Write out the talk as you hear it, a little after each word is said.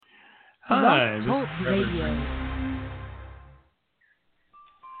Blog Hi, this Talk is Reverend. Radio.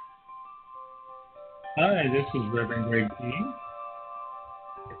 Hi, this is Reverend Greg Kehn.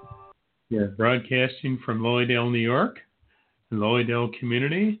 We're broadcasting from Lloydale, New York, the Lloydale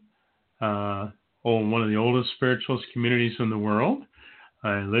community, one of the oldest spiritualist communities in the world.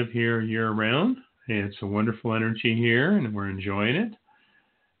 I live here year-round. It's a wonderful energy here, and we're enjoying it.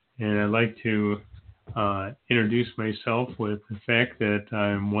 And I'd like to introduce myself with the fact that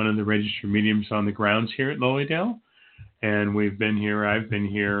I'm one of the registered mediums on the grounds here at Lloydale. And I've been here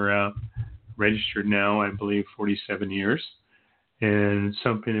registered now, I believe, 47 years. And it's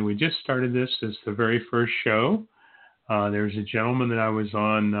something that we just started this as the very first show. There's a gentleman that I was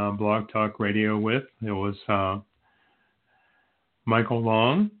on Blog Talk Radio with. It was Michael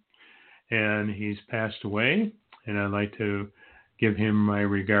Long, and he's passed away. And I'd like to give him my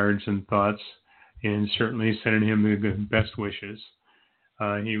regards and thoughts, and certainly sending him the best wishes.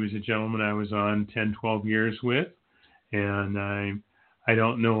 He was a gentleman I was on 10, 12 years with, and I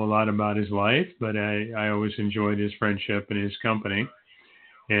don't know a lot about his life, but I always enjoyed his friendship and his company.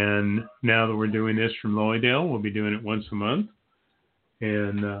 And now that we're doing this from Lloydale, we'll be doing it once a month.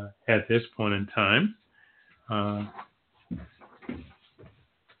 And at this point in time,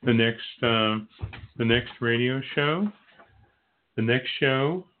 the next radio show, the next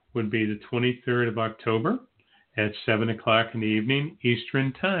show would be the 23rd of October at 7 o'clock in the evening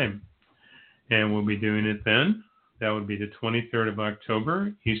Eastern Time. And we'll be doing it then. That would be the 23rd of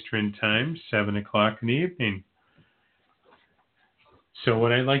October, Eastern Time, 7 o'clock in the evening. So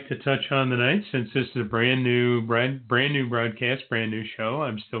what I'd like to touch on tonight, since this is a brand new broadcast, brand new show,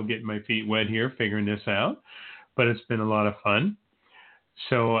 I'm still getting my feet wet here figuring this out, but it's been a lot of fun.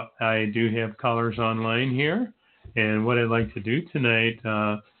 So I do have callers online here, and what I'd like to do tonight,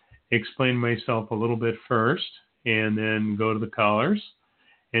 explain myself a little bit first, and then go to the callers,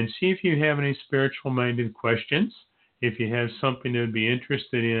 and see if you have any spiritual-minded questions. If you have something that would be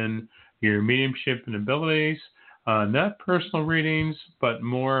interested in your mediumship and abilities, not personal readings, but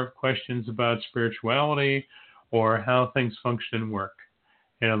more questions about spirituality or how things function and work.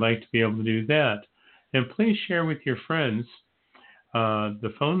 And I'd like to be able to do that. And please share with your friends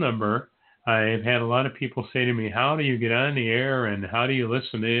the phone number. I've had a lot of people say to me, how do you get on the air and how do you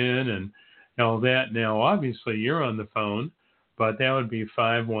listen in and all that? Now, obviously, you're on the phone, but that would be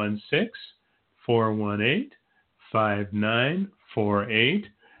 516-418-5948,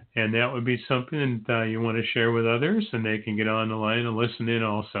 and that would be something that you want to share with others, and they can get on the line and listen in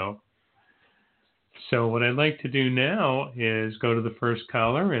also. So what I'd like to do now is go to the first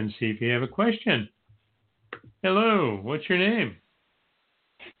caller and see if you have a question. Hello, what's your name?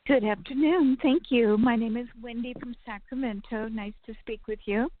 Good afternoon. Thank you. My name is Wendy from Sacramento. Nice to speak with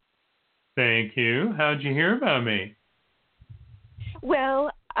you. Thank you. How'd you hear about me?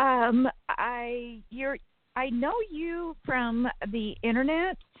 Well, I know you from the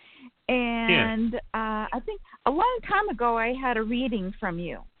internet, and I think a long time ago I had a reading from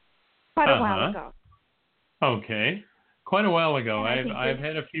you. Quite a while ago. Okay. Quite a while ago. I've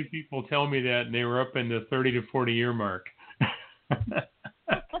had a few people tell me that, and they were up in the 30 to 40 year mark.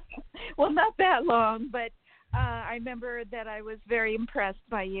 Well, not that long, but I remember that I was very impressed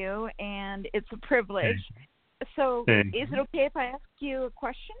by you, and it's a privilege. So is it okay if I ask you a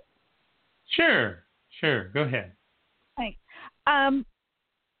question? Sure. Go ahead. Thanks. I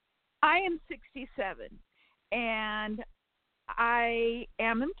am 67, and I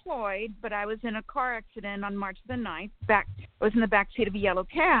am employed, but I was in a car accident on March the 9th. I was in the back seat of a yellow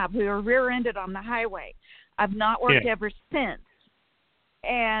cab. We were rear-ended on the highway. I've not worked ever since,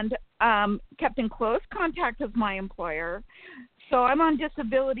 and kept in close contact with my employer. So I'm on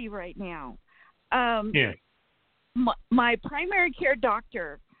disability right now. My primary care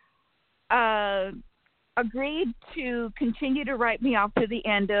doctor agreed to continue to write me off to the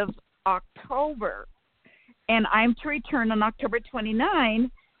end of October, and I'm to return on October 29,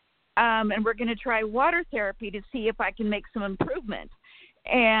 and we're going to try water therapy to see if I can make some improvement,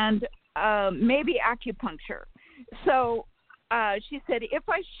 and maybe acupuncture. So she said if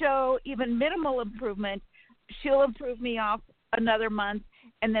I show even minimal improvement, she'll approve me off another month,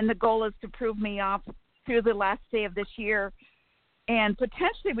 and then the goal is to prove me off through the last day of this year and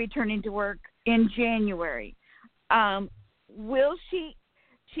potentially returning to work in January.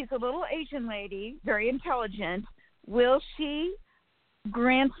 She's a little Asian lady, very intelligent. Will she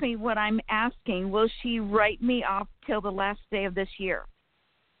grant me what I'm asking? Will she write me off till the last day of this year?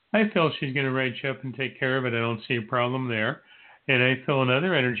 I feel she's going to write you up and take care of it. I don't see a problem there. And I feel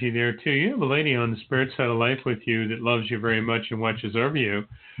another energy there, too. You have a lady on the spirit side of life with you that loves you very much and watches over you.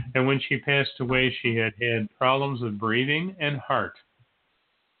 And when she passed away, she had problems with breathing and heart.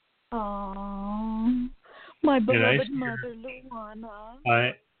 Oh, my And beloved mother, Luana.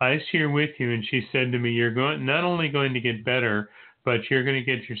 I see her with you, and she said to me, "You're going not only going to get better, but you're going to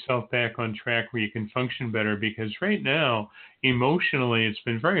get yourself back on track where you can function better. Because right now, emotionally, it's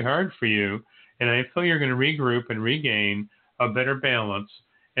been very hard for you, and I feel you're going to regroup and regain a better balance,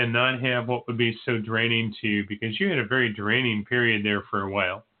 and not have what would be so draining to you. Because you had a very draining period there for a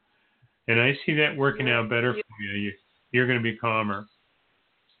while, and I see that working Yes. out better for you. You're going to be calmer."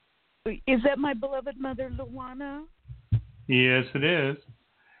 Is that my beloved mother, Luana? Yes, it is.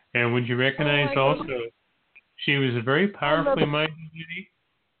 And would you Oh, recognize I love. also she was a very I love. powerfully minded lady?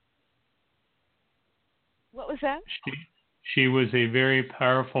 What was that? She, she was a very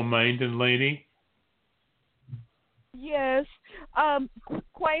powerful minded lady. Yes.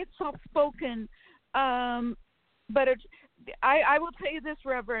 Quiet, soft-spoken. But I will tell you this,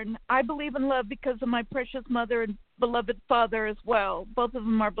 Reverend. I believe in love because of my precious mother and beloved father as well. Both of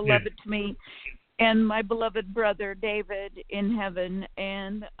them are Yeah. beloved to me, and my beloved brother David in heaven.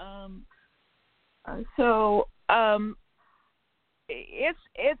 And so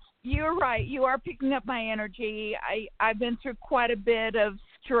it's you're right. You are picking up my energy. I've been through quite a bit of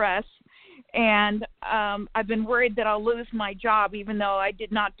stress, and I've been worried that I'll lose my job, even though I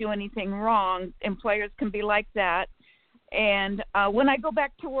did not do anything wrong. Employers can be like that. And when I go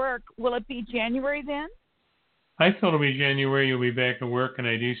back to work, will it be January then? I feel it'll be January. You'll be back to work, and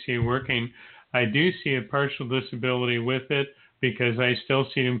I do see you working. I do see a partial disability with it because I still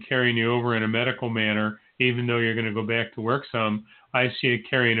see them carrying you over in a medical manner, even though you're going to go back to work some. I see a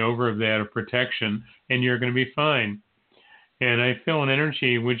carrying over of that of protection, and you're going to be fine. And I feel an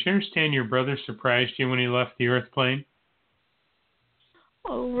energy. Would you understand your brother surprised you when he left the earth plane?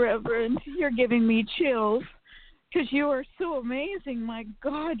 Oh, Reverend, you're giving me chills because you are so amazing. My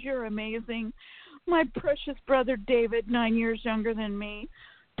God, you're amazing. My precious brother David, 9 years younger than me,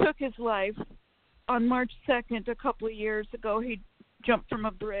 took his life on March 2nd a couple of years ago. He jumped from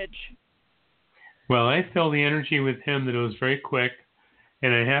a bridge. Well, I feel the energy with him that it was very quick,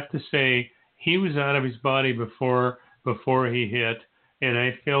 and I have to say he was out of his body before he hit, and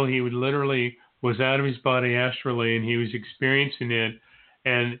I feel he would literally was out of his body astrally, and he was experiencing it,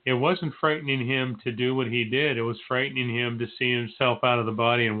 and it wasn't frightening him to do what he did. It was frightening him to see himself out of the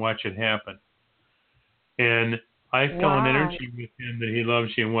body and watch it happen. And I feel an Wow. energy with him that he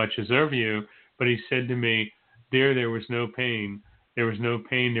loves you and watches over you. But he said to me, "Dear, there was no pain. There was no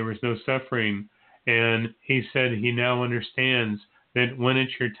pain. There was no suffering." And he said he now understands that when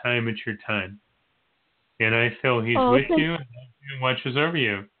it's your time, it's your time. And I feel he's Oh, with you and watches over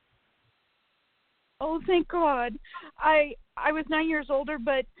you. thank God. I was 9 years older,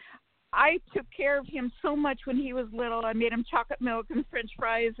 but I took care of him so much when he was little. I made him chocolate milk and French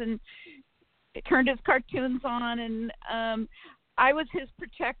fries, and turned his cartoons on, and I was his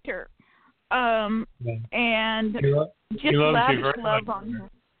protector, and He just loves you lavish very love much. on him.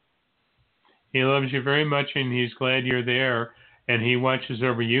 He loves you very much, and he's glad you're there. And he watches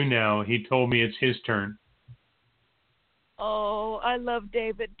over you now. He told me it's his turn. Oh, I love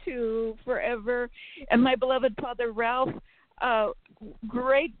David too, forever. And my beloved father Ralph,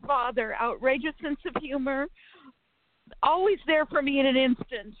 great father, outrageous sense of humor, always there for me in an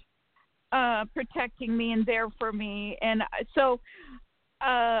instant, protecting me and there for me. And so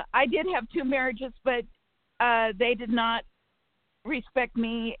I did have two marriages, but they did not respect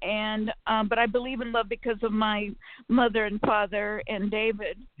me. And but I believe in love because of my mother and father and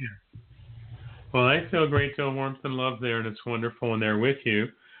David. Yeah. Well, I feel great deal of warmth and love there, and it's wonderful, and they're with you.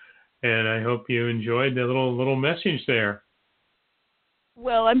 And I hope you enjoyed the little message there.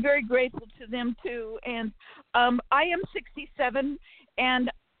 Well, I'm very grateful to them too. And I am 67, and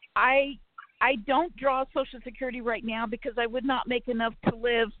I don't draw Social Security right now because I would not make enough to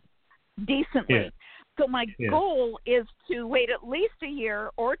live decently. Yeah. So my Yeah. goal is to wait at least a year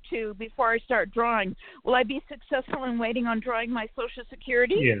or two before I start drawing. Will I be successful in waiting on drawing my Social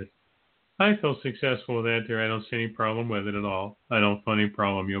Security? Yes. I feel successful with that there. I don't see any problem with it at all. I don't feel any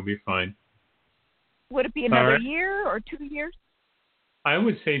problem. You'll be fine. Would it be All another right. year or 2 years? I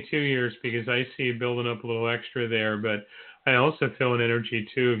would say 2 years because I see you building up a little extra there, but I also feel an energy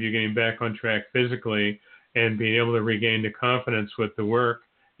too of you getting back on track physically and being able to regain the confidence with the work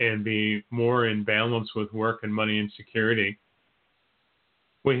and be more in balance with work and money and security.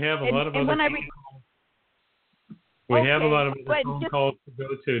 We have a lot of other we have a lot of other phone calls to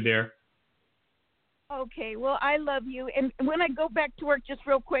go to, dear. Okay, well, I love you. And when I go back to work, just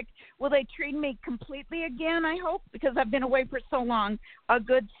real quick, will they treat me completely again, I hope? Because I've been away for so long. A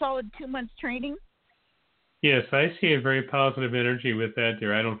good, solid 2 months training? Yes, I see a very positive energy with that,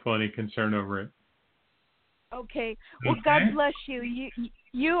 dear. I don't feel any concern over it. Okay. Well, God bless you.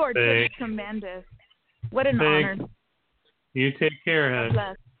 You are just tremendous. What an honor. You take care, God hon.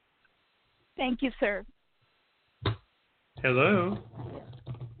 bless. Thank you, sir. Hello.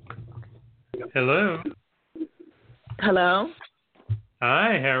 Hello. Hello.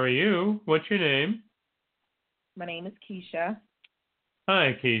 Hi, how are you? What's your name? My name is Keisha,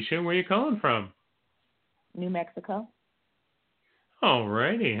 Hi, Keisha. Where are you calling from? New Mexico. All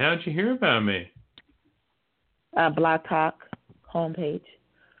righty. How'd you hear about me? Blog Talk homepage.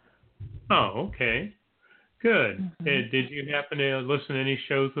 Oh, okay. Good. Mm-hmm. Did you happen to listen to any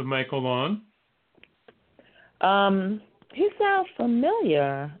shows with Michael Long? He sounds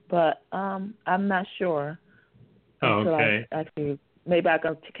familiar, but I'm not sure. Until Okay. I actually, maybe I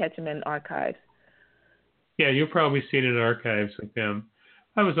can catch him in archives. Yeah, you'll probably see it in archives with him.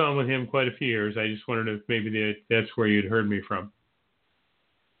 I was on with him quite a few years. I just wondered if maybe that's where you'd heard me from.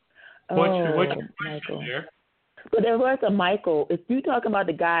 What's your question Michael. there? But there was a Michael. If you talking about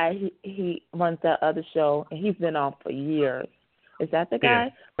the guy, he runs that other show, and he's been on for years. Is that the guy? Yeah.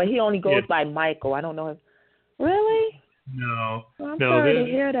 But he only goes by Michael. I don't know if. Really? No. Well, I'm no, sorry to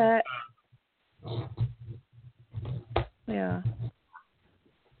hear that. Yeah.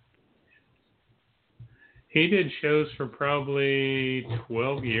 He did shows for probably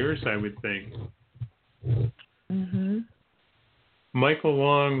 12 years, I would think. Mhm. Michael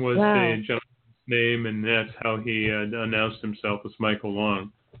Long was Wow. the gentleman's name, and that's how he announced himself as Michael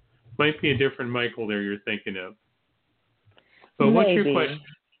Long. Might be a different Michael there you're thinking of. But Maybe. what's your question?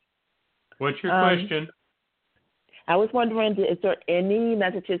 What's your question? I was wondering, is there any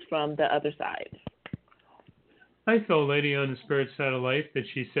messages from the other side? I told a lady on the spirit side of life that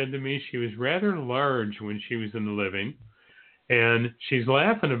she said to me she was rather large when she was in the living, and she's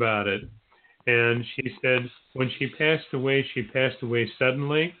laughing about it. And she said when she passed away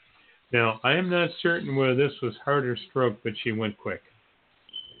suddenly. Now, I am not certain whether this was heart or stroke, but she went quick.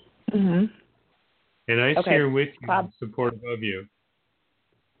 Mhm. And I see her with you and supportive of you.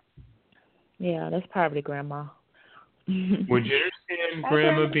 Yeah, that's probably Grandma. Would you understand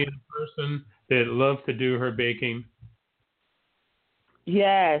Grandma being a person that loved to do her baking?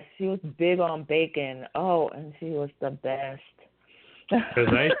 Yes, she was big on baking. Oh, and she was the best.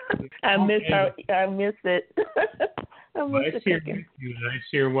 I miss her. I miss it. I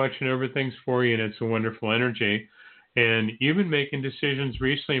see her watching over things for you, and it's a wonderful energy. And you've been making decisions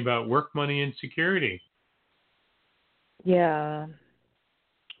recently about work, money, and security. Yeah.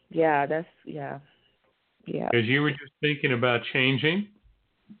 Yeah, yeah. Because you were just thinking about changing?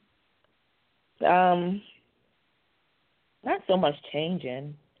 Not so much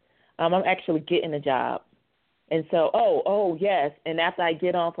changing. I'm actually getting a job. And so, yes. And after I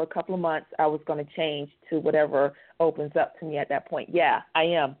get on for a couple of months, I was going to change to whatever opens up to me at that point. Yeah, I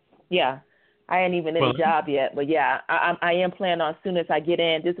am. Yeah. I ain't even in the job yet, but yeah, I am planning on as soon as I get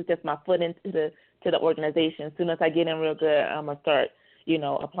in. This is just my foot into the organization. As soon as I get in real good, I'm going to start,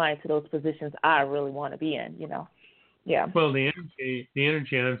 applying to those positions I really want to be in, Yeah. Well, the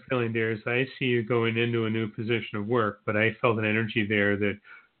energy I'm feeling there is I see you going into a new position of work, but I felt an energy there that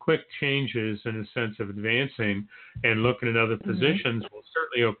quick changes in a sense of advancing and looking at other positions will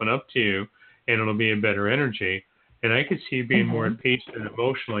certainly open up to you, and it'll be a better energy. And I could see you being more at peace and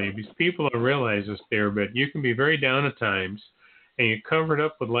emotionally, because people don't realize this there, but you can be very down at times, and you cover it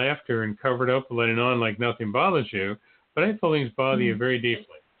up with laughter and cover it up with letting on like nothing bothers you, but I feel things bother you very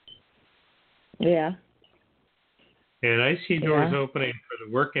deeply. Yeah. And I see doors opening for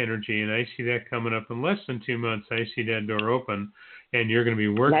the work energy, and I see that coming up in less than 2 months. I see that door open, and you're going to be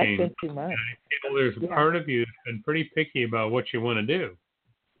working. Less than 2 months. And I feel there's a part of you that's been pretty picky about what you want to do.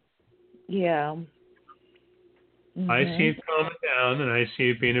 Yeah. I see it calming down, and I see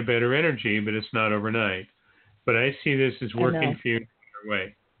it being a better energy, but it's not overnight. But I see this as working for you in a better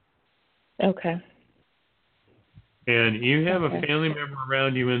way. Okay. And you have a family member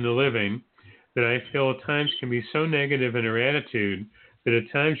around you in the living that I feel at times can be so negative in her attitude that at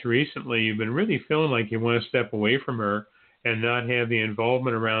times recently you've been really feeling like you want to step away from her and not have the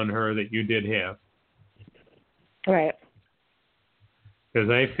involvement around her that you did have. Right. Because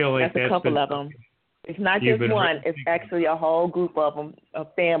I feel like that's a couple of them. It's not just one. It's actually a whole group of them, a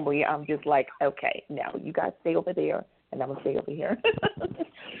family. I'm just like, okay, now you guys stay over there, and I'm going to stay over here.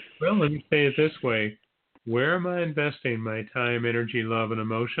 Well, let me say it this way. Where am I investing my time, energy, love, and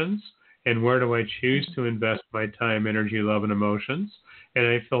emotions? And where do I choose to invest my time, energy, love, and emotions? And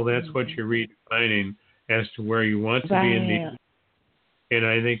I feel that's what you're redefining as to where you want to be in the. And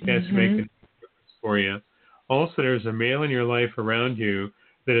I think that's making a difference for you. Also, there's a male in your life around you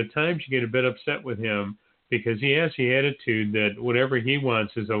that at times you get a bit upset with him because he has the attitude that whatever he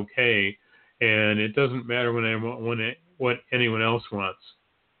wants is okay, and it doesn't matter what anyone else wants.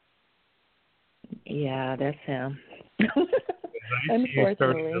 Yeah, that's him. I see you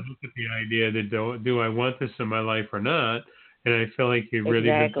starting to Unfortunately. look at the idea that do I want this in my life or not? And I feel like you've really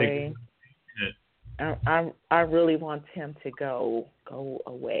been thinking Exactly. about it. I really want him to go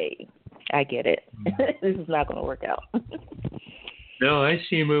away. I get it. This is not going to work out. No, I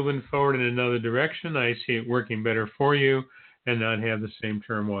see you moving forward in another direction. I see it working better for you and not have the same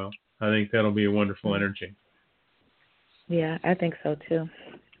turmoil. I think that'll be a wonderful energy. Yeah, I think so too.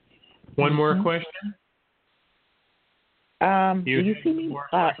 One more question. Do you see me?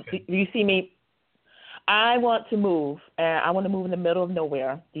 Do you see me? I want to move, and I want to move in the middle of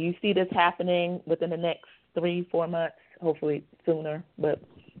nowhere. Do you see this happening within the next 3-4 months? Hopefully sooner. But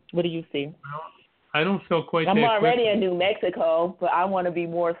what do you see? Well, I don't feel quite I'm that already quick. in New Mexico, but I want to be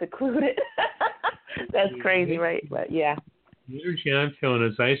more secluded. That's crazy, right? But yeah. The energy I'm feeling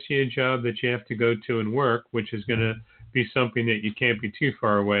is I see a job that you have to go to and work, which is going to be something that you can't be too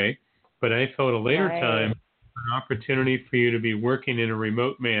far away. But I felt a later time an opportunity for you to be working in a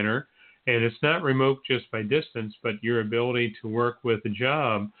remote manner. And it's not remote just by distance, but your ability to work with a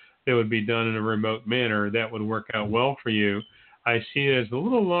job that would be done in a remote manner, that would work out well for you. I see it as a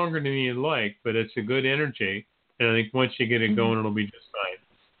little longer than you'd like, but it's a good energy. And I think once you get it going, it'll be just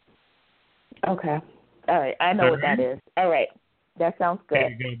fine. Okay. All right. I know what that is. All right. That sounds good.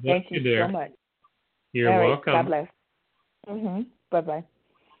 Hey, Thank you there. so much. You're All right. welcome. God bless. Bye-bye.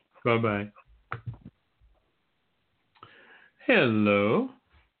 Bye-bye. Hello.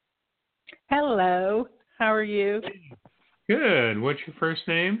 Hello. How are you? Good. What's your first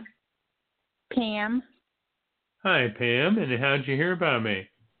name? Pam. Hi, Pam. And how'd you hear about me?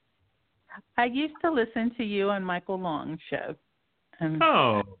 I used to listen to you on Michael Long's show. And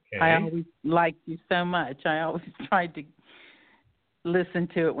Oh, okay. I always liked you so much. I always tried to listen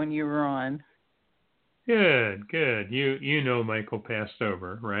to it when you were on. Good, good. You know Michael passed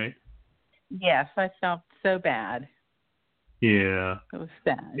over, right? Yes, I felt so bad. Yeah. It was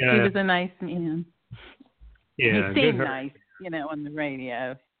sad. Yeah. He was a nice man. Yeah, he seemed nice, on the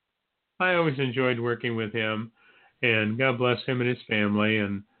radio. I always enjoyed working with him, and God bless him and his family,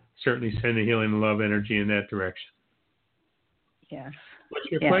 and certainly send a healing and love energy in that direction. Yes.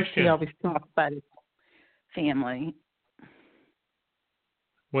 What's your question? He always talks about his family.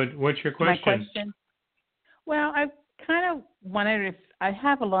 What's your question? My question? Well, I kind of wondered if I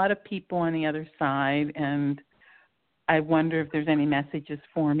have a lot of people on the other side, and I wonder if there's any messages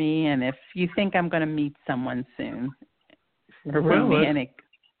for me, and if you think I'm going to meet someone soon. Romantic.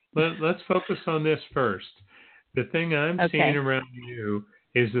 Let's focus on this first. The thing I'm seeing around you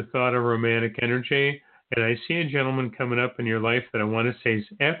is the thought of romantic energy, and I see a gentleman coming up in your life that I want to say is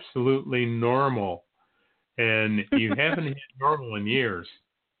absolutely normal, and you haven't hit normal in years.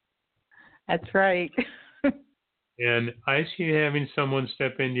 That's right. And I see you having someone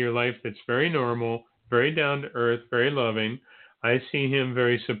step into your life that's very normal, very down to earth, very loving. I see him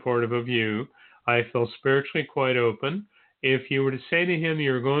very supportive of you. I feel spiritually quite open. If you were to say to him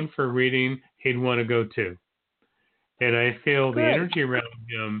you were going for a reading, he'd want to go too. And I feel the energy around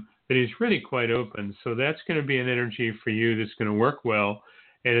him that he's really quite open. So that's going to be an energy for you that's going to work well,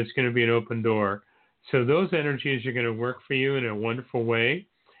 and it's going to be an open door. So those energies are going to work for you in a wonderful way.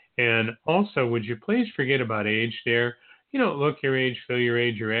 And also, would you please forget about age there? You don't look your age, feel your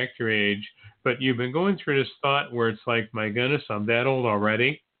age, or act your age, but you've been going through this thought where it's like, my goodness, I'm that old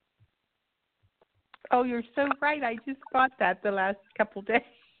already. Oh, you're so right. I just got that the last couple days.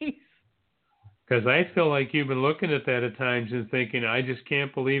 Because I feel like you've been looking at that at times and thinking, I just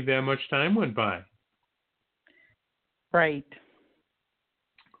can't believe that much time went by. Right.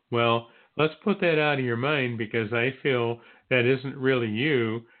 Well, let's put that out of your mind, because I feel that isn't really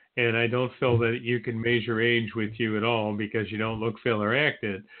you, and I don't feel that you can measure age with you at all because you don't look, feel, or act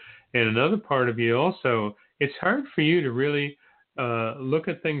it. And another part of you also, it's hard for you to really look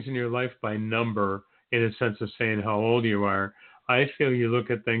at things in your life by number, in a sense of saying how old you are. I feel you look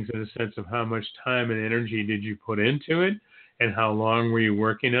at things in a sense of how much time and energy did you put into it, and how long were you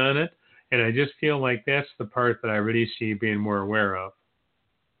working on it. And I just feel like that's the part that I really see being more aware of.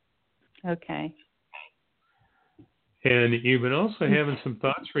 Okay. And you've been also having some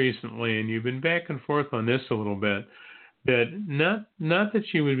thoughts recently, and you've been back and forth on this a little bit, that not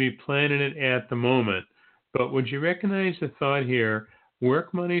that you would be planning it at the moment, but would you recognize the thought here,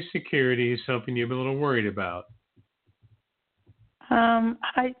 work money security is something you've been a little worried about?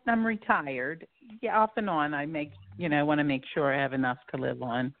 I'm retired. Yeah, off and on. I want to make sure I have enough to live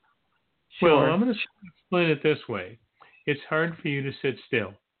on. Sure. Well, I'm going to explain it this way. It's hard for you to sit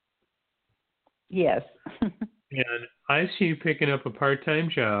still. Yes. And I see you picking up a part-time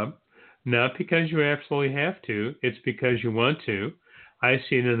job, not because you absolutely have to. It's because you want to. I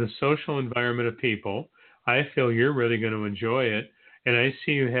see it in a social environment of people. I feel you're really going to enjoy it. And I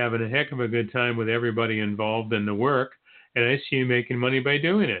see you having a heck of a good time with everybody involved in the work. And I see you making money by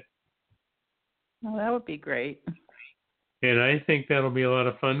doing it. Well, that would be great. And I think that'll be a lot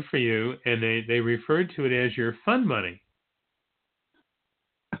of fun for you. And they referred to it as your fun money.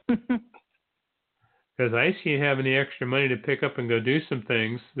 Because I see you having the extra money to pick up and go do some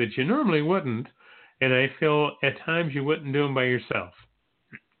things that you normally wouldn't. And I feel at times you wouldn't do them by yourself.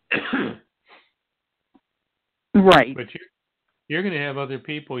 Right. But you're going to have other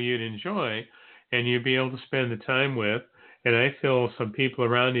people you'd enjoy and you'd be able to spend the time with. And I feel some people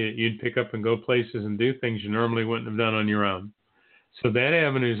around you that you'd pick up and go places and do things you normally wouldn't have done on your own. So that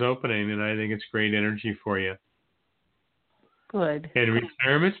avenue is opening, and I think it's great energy for you. Good. And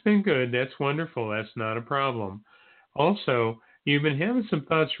retirement's been good. That's wonderful. That's not a problem. Also, you've been having some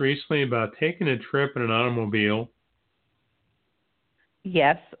thoughts recently about taking a trip in an automobile.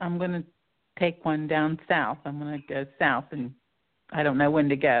 Yes, I'm going to take one down south. I'm going to go south, and I don't know when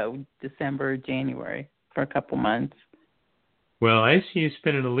to go, December or January, for a couple months. Well, I see you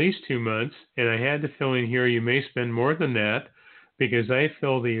spending at least 2 months, and I had the feeling here you may spend more than that because I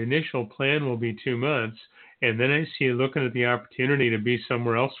feel the initial plan will be 2 months, and then I see you looking at the opportunity to be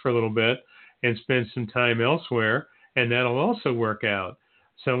somewhere else for a little bit and spend some time elsewhere, and that'll also work out.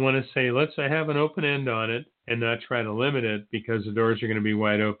 So I want to say let's have an open end on it and not try to limit it because the doors are going to be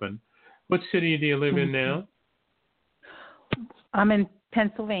wide open. What city do you live in now? I'm in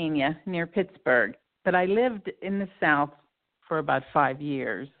Pennsylvania, near Pittsburgh, but I lived in the South for about 5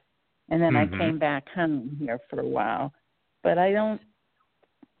 years, and then I came back home here for a while. But I don't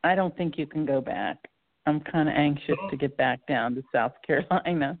think you can go back. I'm kind of anxious to get back down to South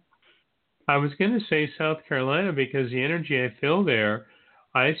Carolina. I was going to say South Carolina because the energy I feel there,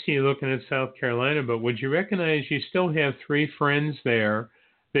 I see you looking at South Carolina, but would you recognize you still have 3 friends there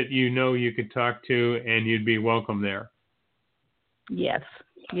that you know you could talk to and you'd be welcome there? Yes.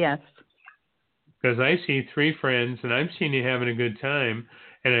 Because I see 3 friends and I'm seeing you having a good time,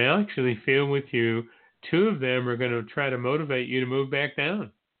 and I actually feel with you, 2 of them are going to try to motivate you to move back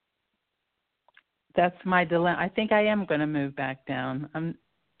down. That's my dilemma. I think I am going to move back down.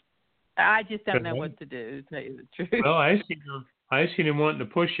 I just don't know what to do, to tell you the truth. Well, I see them wanting to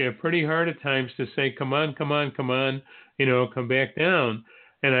push you pretty hard at times to say, come on, come back down.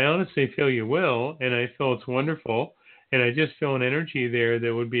 And I honestly feel you will, and I feel it's wonderful. And I just feel an energy there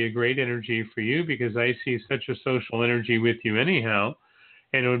that would be a great energy for you because I see such a social energy with you anyhow,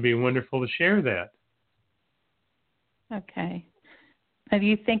 and it would be wonderful to share that. Okay. Now, do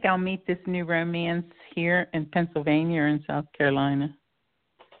you think I'll meet this new romance here in Pennsylvania or in South Carolina?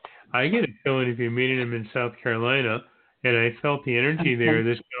 I get a feeling if you're meeting him in South Carolina, and I felt the energy there,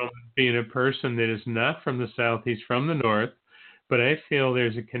 this gentleman being a person that is not from the South, he's from the North, but I feel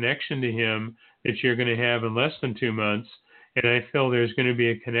there's a connection to him that you're going to have in less than 2 months, and I feel there's going to be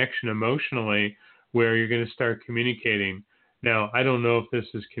a connection emotionally where you're going to start communicating. Now, I don't know if this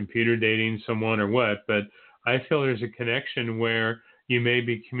is computer dating someone or what, but I feel there's a connection where you may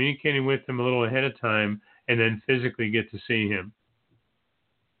be communicating with him a little ahead of time and then physically get to see him.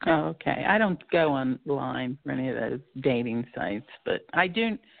 Oh, okay. I don't go online for any of those dating sites, but I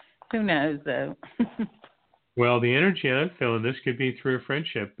do. Who knows, though? Well, the energy I'm feeling, this could be through a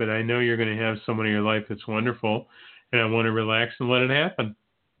friendship, but I know you're going to have someone in your life that's wonderful, and I want to relax and let it happen.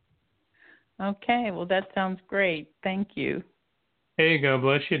 Okay. Well, that sounds great. Thank you. Hey, God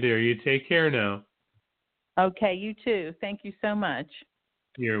bless you, dear. You take care now. Okay. You too. Thank you so much.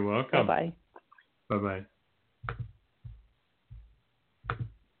 You're welcome. Bye-bye. Bye-bye.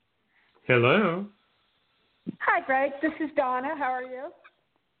 Hello. Hi, Greg. This is Donna. How are you?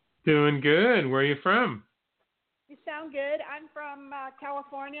 Doing good. Where are you from? You sound good. I'm from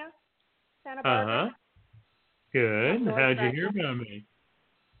California, Santa Barbara. Uh-huh. Good. How'd you hear about me?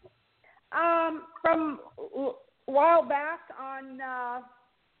 From a while back on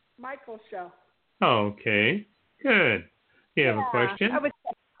Michael's show. Okay. Good. You have a question? I was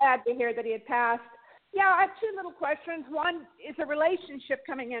sad to hear that he had passed. Yeah, I have 2 little questions. One is a relationship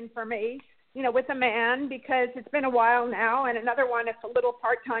coming in for me, with a man because it's been a while now, and another one if a little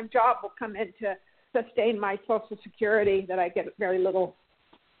part-time job will come in to sustain my Social Security that I get very little.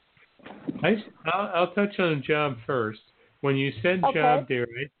 I'll touch on a job first. When you said job, dear,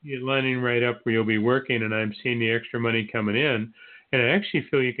 I see it lining right up where you'll be working, and I'm seeing the extra money coming in. And I actually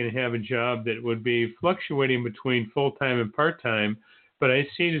feel you can have a job that would be fluctuating between full-time and part-time, but I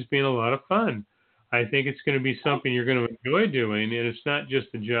see it as being a lot of fun. I think it's going to be something you're going to enjoy doing, and it's not just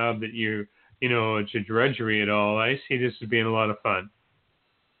a job that it's a drudgery at all. I see this as being a lot of fun.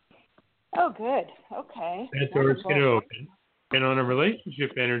 Oh, good. Okay. That door's going to open. And on a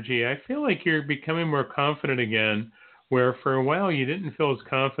relationship energy, I feel like you're becoming more confident again, where for a while you didn't feel as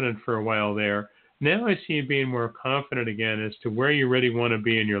confident for a while there. Now I see you being more confident again as to where you really want to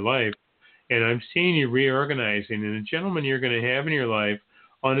be in your life. And I'm seeing you reorganizing. And the gentleman you're going to have in your life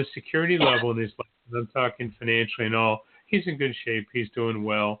on a security level in his life, and I'm talking financially and all, he's in good shape. He's doing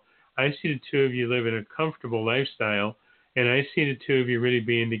well. I see the two of you living a comfortable lifestyle. And I see the two of you really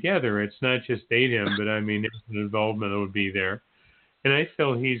being together. It's not just date him, but I mean, there's an involvement that would be there. And I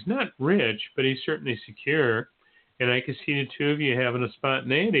feel he's not rich, but he's certainly secure. And I can see the two of you having a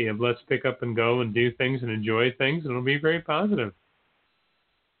spontaneity of let's pick up and go and do things and enjoy things, and it'll be very positive.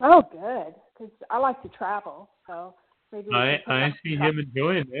 Oh, good, because I like to travel, so maybe we can I see him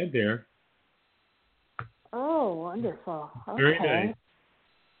enjoying that there. Oh, wonderful. Okay. Very nice.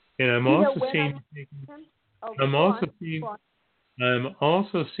 And I'm also seeing I'm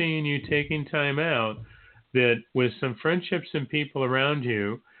also seeing you taking time out that with some friendships and people around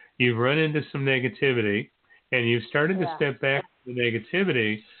you, you've run into some negativity and you've started to step back from the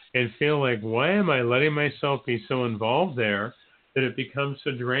negativity and feel like, why am I letting myself be so involved there that it becomes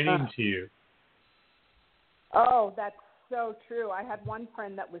so draining to you? Oh, that's so true. I had one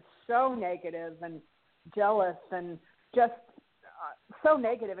friend that was so negative and jealous and just so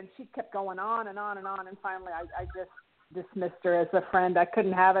negative, and she kept going on and on and on, and finally I just dismissed her as a friend. I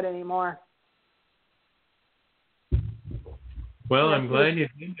couldn't have it anymore. Well, I'm glad you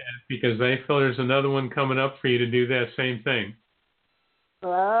did that because I feel there's another one coming up for you to do that same thing.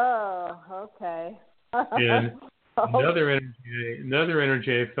 Oh, okay. And another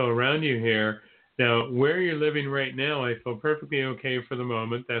energy I feel around you here. Now, where you're living right now, I feel perfectly okay for the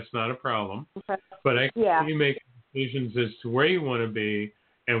moment. That's not a problem. Okay. But I can see you make decisions as to where you want to be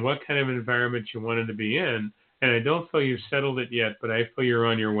and what kind of environment you wanted to be in. And I don't feel you've settled it yet, but I feel you're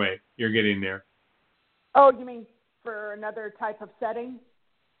on your way. You're getting there. Oh, you mean for another type of setting?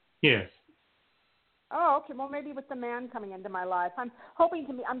 Yes. Oh, okay. Well, maybe with the man coming into my life. I'm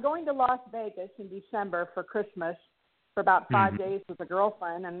going to Las Vegas in December for Christmas for about 5 days with a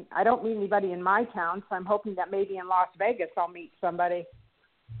girlfriend, and I don't meet anybody in my town, so I'm hoping that maybe in Las Vegas I'll meet somebody.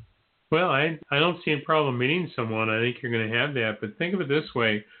 Well, I don't see a problem meeting someone. I think you're going to have that. But think of it this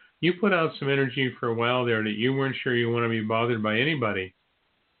way. You put out some energy for a while there that you weren't sure you want to be bothered by anybody.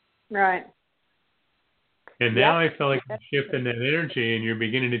 Right. And now I feel like you're shifting that energy and you're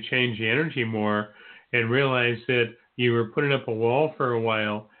beginning to change the energy more and realize that you were putting up a wall for a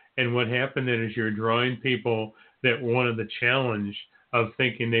while. And what happened then is you're drawing people that wanted the challenge of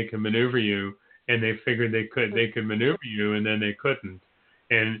thinking they could maneuver you, and they figured they could maneuver you, and then they couldn't.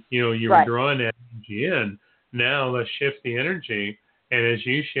 And, you were drawing that energy in. Now let's shift the energy. And as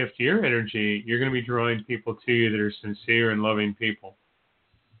you shift your energy, you're going to be drawing people to you that are sincere and loving people.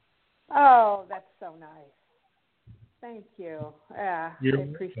 Oh, that's so nice. Thank you. Yeah, I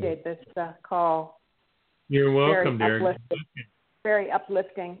appreciate this call. You're welcome, Derek. Very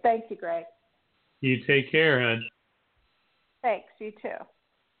uplifting. Thank you, Greg. You take care, hon. Thanks. You too.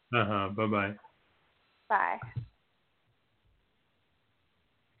 Bye-bye. Bye.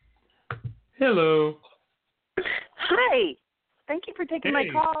 Hello. Hi. Thank you for taking my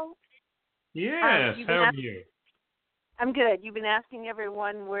call. Yes. How are you? I'm good. You've been asking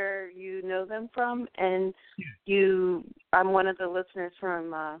everyone where you know them from, and I'm one of the listeners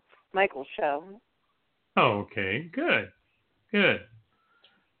from Michael's show. Oh, okay. Good.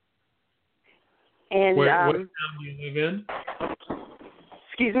 And what town do you live in?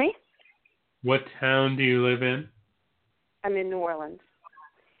 Excuse me? What town do you live in? I'm in New Orleans.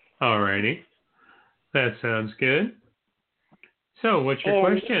 All righty. That sounds good. So, what's your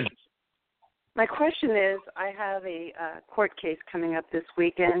question? My question is, I have a court case coming up this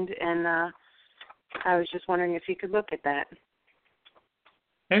weekend, and I was just wondering if you could look at that.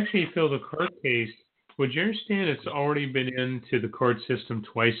 Actually, Phil, the court case, would you understand it's already been into the court system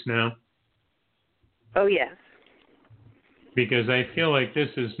twice now? Oh, yes. Because I feel like this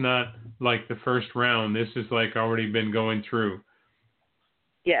is not like the first round. This is like already been going through.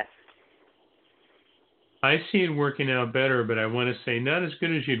 Yes. I see it working out better, but I want to say not as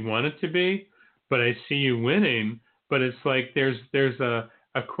good as you'd want it to be, but I see you winning. But it's like there's a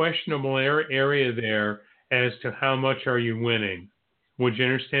questionable area there as to how much are you winning. Would you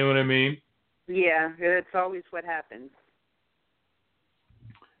understand what I mean? Yeah, it's always what happens.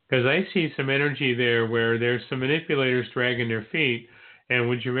 Because I see some energy there where there's some manipulators dragging their feet, and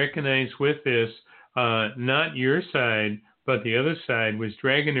would you recognize with this, not your side, but the other side was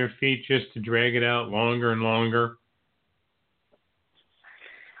dragging their feet just to drag it out longer and longer?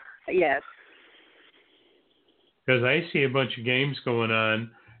 Yes. Because I see a bunch of games going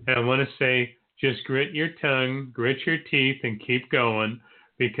on, and I want to say just grit your tongue, grit your teeth, and keep going,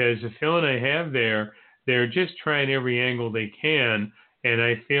 because the feeling I have there, they're just trying every angle they can, and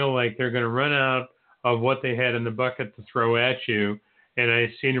I feel like they're going to run out of what they had in the bucket to throw at you, and I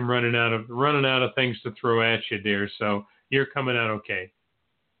see them running out of things to throw at you, dear. So you're coming out okay.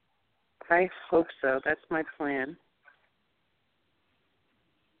 I hope so. That's my plan.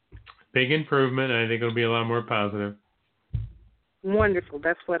 Big improvement. I think it'll be a lot more positive. Wonderful.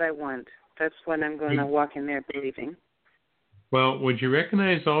 That's what I want. That's what I'm going to walk in there believing. Well, would you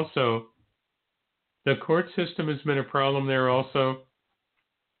recognize also the court system has been a problem there also?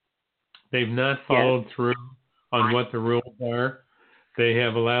 They've not followed through on what the rules are. They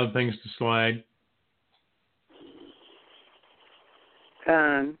have allowed things to slide.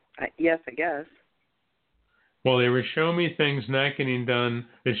 Yes, I guess. Well, they were showing me things not getting done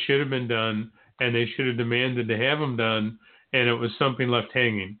that should have been done, and they should have demanded to have them done, and it was something left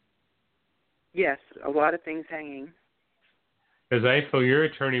hanging. Yes, a lot of things hanging. Because I feel your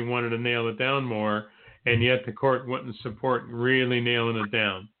attorney wanted to nail it down more, and yet the court wouldn't support really nailing it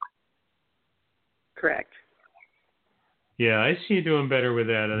down. Correct. Yeah, I see you doing better with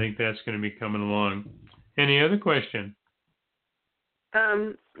that. I think that's going to be coming along. Any other question?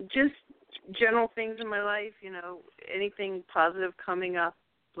 Just general things in my life, anything positive coming up,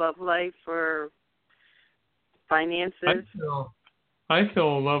 love life or finances. I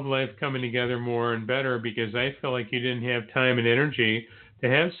feel a love life coming together more and better, because I feel like you didn't have time and energy to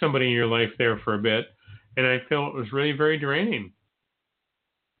have somebody in your life there for a bit, and I feel it was really very draining.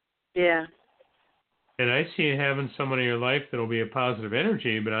 Yeah. And I see you having someone in your life that will be a positive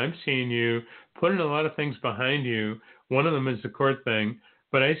energy, but I'm seeing you putting a lot of things behind you. One of them is the court thing,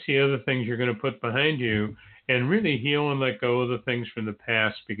 but I see other things you're going to put behind you and really heal and let go of the things from the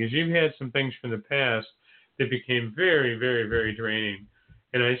past, because you've had some things from the past that became very, very, very draining.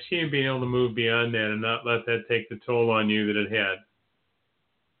 And I see you being able to move beyond that and not let that take the toll on you that it had.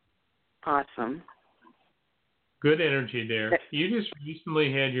 Awesome. Good energy there. You just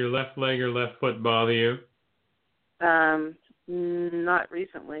recently had your left leg or left foot bother you? Not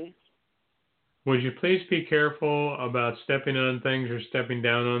recently. Would you please be careful about stepping on things or stepping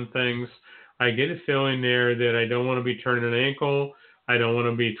down on things? I get a feeling there that I don't want to be turning an ankle. I don't want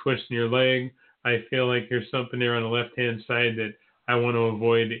to be twisting your leg. I feel like there's something there on the left-hand side that I want to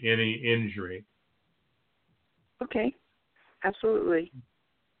avoid any injury. Okay. Absolutely.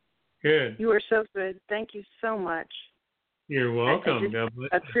 Good. You are so good. Thank you so much. You're welcome. I God bless.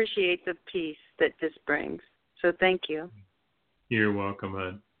 appreciate the peace that this brings. So thank you. You're welcome,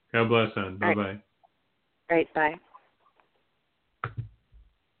 hon. God bless, hon. Bye-bye. All right, bye.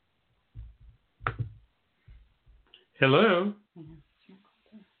 Hello?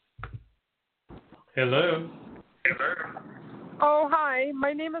 Hello? Oh, hi.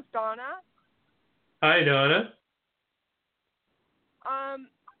 My name is Donna. Hi, Donna.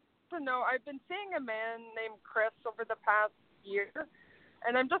 No, I've been seeing a man named Chris over the past year,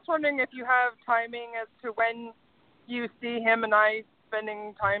 and I'm just wondering if you have timing as to when you see him and I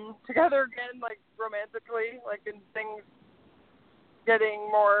spending time together again, like romantically, like in things getting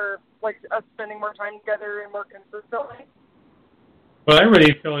more, like us spending more time together and more consistently. Well, I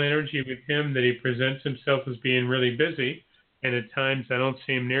really feel an energy with him that he presents himself as being really busy, and at times I don't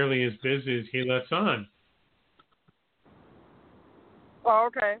see him nearly as busy as he lets on. Oh,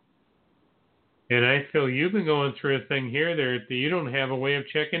 okay. And I feel you've been going through a thing here there that you don't have a way of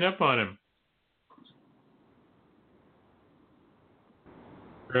checking up on him.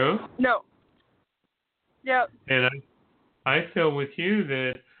 True? No. Yeah. And I feel with you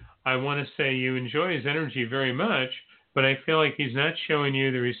that I want to say you enjoy his energy very much, but I feel like he's not showing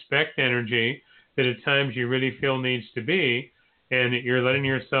you the respect energy that at times you really feel needs to be, and that you're letting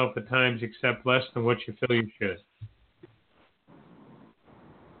yourself at times accept less than what you feel you should.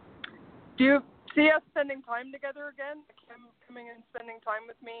 Do you see us spending time together again? Like him coming and spending time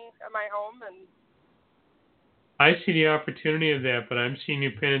with me at my home? And I see the opportunity of that, but I'm seeing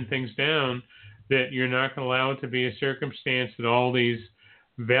you pinning things down that you're not going to allow it to be a circumstance that all these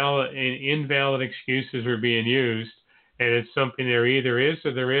valid and invalid excuses are being used, and it's something there either is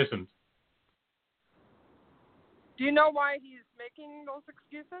or there isn't. do you know why he's making those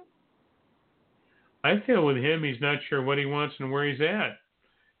excuses? I feel with him, he's not sure what he wants and where he's at.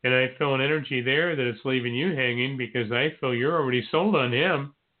 And I feel an energy there that it's leaving you hanging, because I feel you're already sold on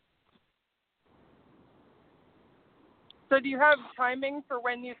him. So do you have timing for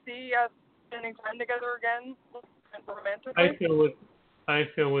when you see us spending time together again romantically? I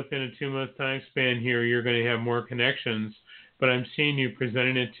feel within a 2-month time span here, you're going to have more connections. But I'm seeing you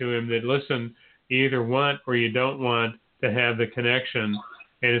presenting it to him that, listen, you either want or you don't want to have the connection.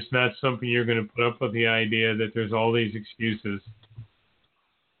 and it's not something you're going to put up with the idea that there's all these excuses.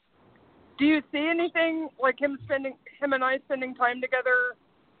 Do you see anything like him and I spending time together,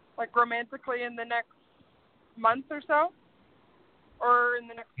 like romantically, in the next month or so, or in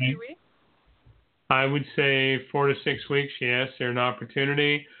the next few weeks? I would say 4 to 6 weeks. Yes, there's an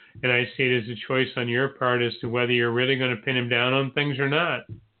opportunity, and I see it as a choice on your part as to whether you're really going to pin him down on things or not.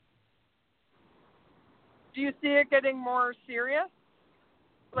 Do you see it getting more serious?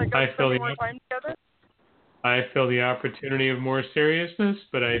 Like us I feel spending more time together? I feel the opportunity of more seriousness,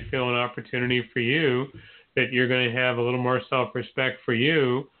 but I feel an opportunity for you that you're going to have a little more self-respect for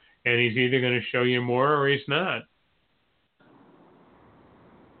you, and he's either going to show you more or he's not.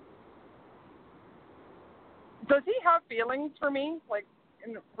 Does he have feelings for me, like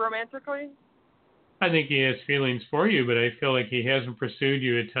romantically? I think he has feelings for you, but I feel like he hasn't pursued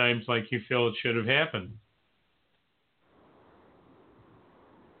you at times like you feel it should have happened.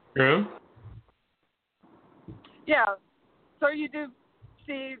 True? Yeah. So you do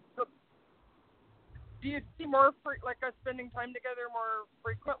you see more like us spending time together more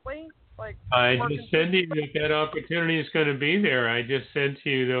frequently? Like I just said to you that opportunity is going to be there. I just said to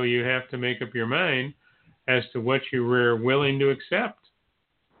you, though, you have to make up your mind as to what you were willing to accept.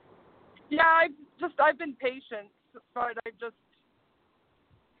 Yeah, I've been patient, but I've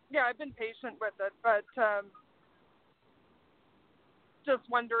been patient with it, but just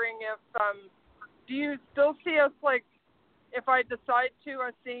wondering if do you still see us, like, if I decide to,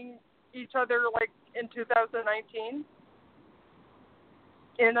 us seeing each other like in 2019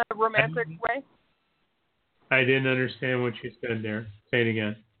 in a romantic way? I didn't understand what you said there. Say it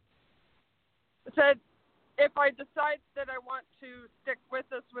again. I said, if I decide that I want to stick with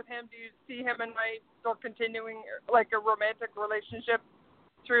him, do you see him and I still continuing like a romantic relationship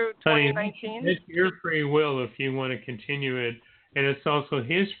through 2019? Honey, it's your free will if you want to continue it, and it's also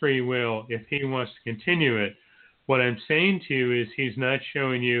his free will if he wants to continue it. What I'm saying to you is he's not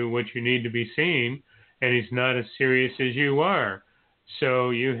showing you what you need to be seeing, and he's not as serious as you are. So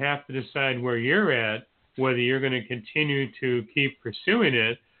you have to decide where you're at, whether you're going to continue to keep pursuing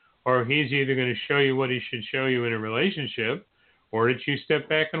it, or he's either going to show you what he should show you in a relationship, or that you step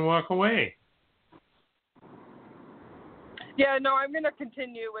back and walk away. Yeah, no, I'm going to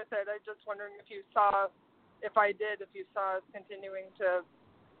continue with it. I'm just wondering if you saw us continuing to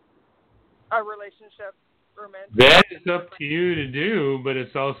a relationship. Romantic. That is up to you to do, but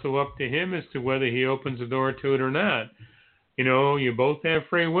it's also up to him as to whether he opens the door to it or not. You know, you both have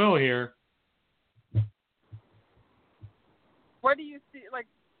free will here. What do you see, like,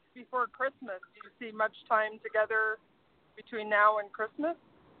 before Christmas? Do you see much time together between now and Christmas?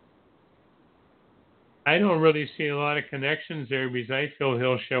 I don't really see a lot of connections there because I feel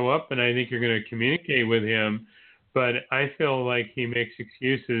he'll show up and I think you're going to communicate with him, but I feel like he makes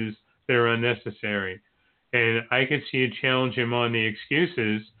excuses that are unnecessary. And I could see you challenge him on the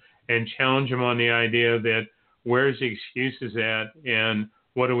excuses and challenge him on the idea that where's the excuses at and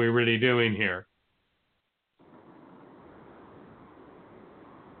what are we really doing here?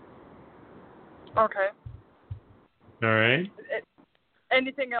 Okay. All right.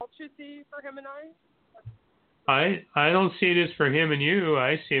 Anything else you see for him and I? I don't see this for him and you.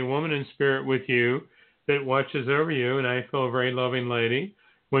 I see a woman in spirit with you that watches over you, and I feel a very loving lady.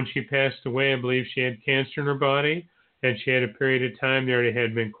 When she passed away, I believe she had cancer in her body, and she had a period of time there that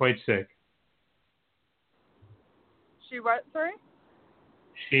had been quite sick. She what, sorry?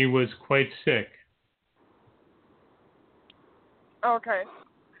 She was quite sick. Okay.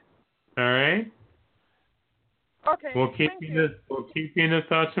 All right? Okay. We'll keep you in the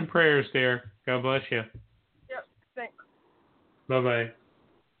thoughts and prayers there. God bless you. Yep, thanks. Bye-bye.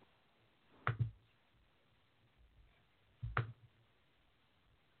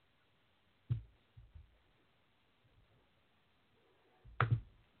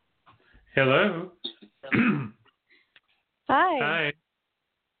 Hello. Hi. Hi.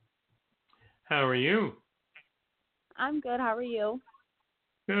 How are you? I'm good. How are you?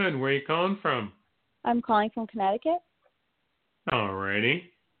 Good. Where are you calling from? I'm calling from Connecticut. All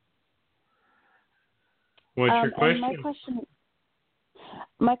righty. What's your question?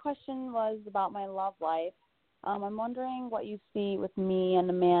 My question was about my love life. I'm wondering what you see with me and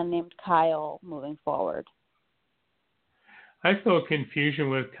a man named Kyle moving forward. I feel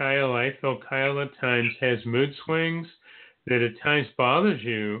confusion with Kyle. I feel Kyle at times has mood swings that at times bothers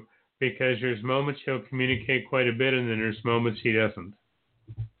you because there's moments he'll communicate quite a bit and then there's moments he doesn't.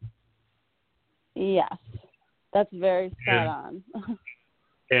 Yes, that's very spot on.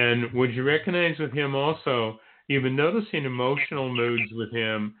 And would you recognize with him also, you've been noticing emotional moods with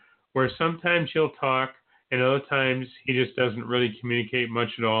him where sometimes he'll talk and other times he just doesn't really communicate much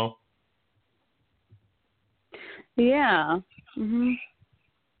at all? Yeah. Mhm.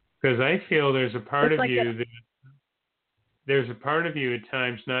 Because I feel there's a part It's of like you that there's a part of you at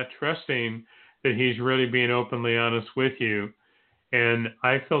times not trusting that he's really being openly honest with you. And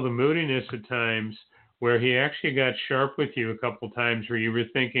I feel the moodiness at times where he actually got sharp with you a couple times where you were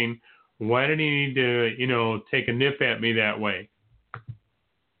thinking, why did he need to, take a nip at me that way?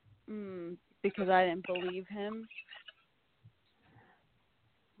 Because I didn't believe him.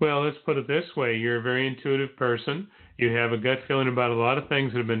 Well, let's put it this way. You're a very intuitive person. You have a gut feeling about a lot of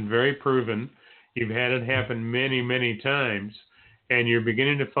things that have been very proven. You've had it happen many, many times. And you're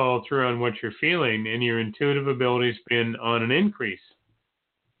beginning to follow through on what you're feeling, and your intuitive ability's been on an increase.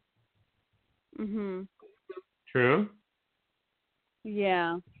 Mhm. True?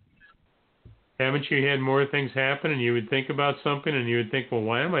 Yeah. Haven't you had more things happen and you would think about something and you would think, well,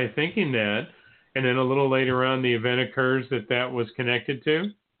 why am I thinking that? And then a little later on, the event occurs that was connected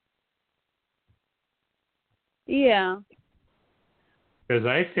to? Yeah. Because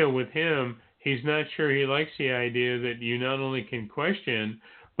I feel with him, he's not sure he likes the idea that you not only can question,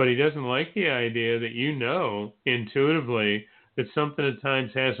 but he doesn't like the idea that you know intuitively that something at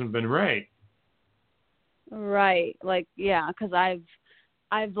times hasn't been right. Right. Like, yeah, because I've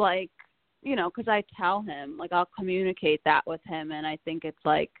like, because I tell him, like, I'll communicate that with him, and I think it's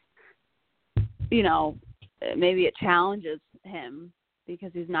like, maybe it challenges him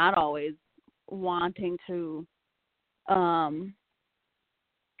because he's not always wanting to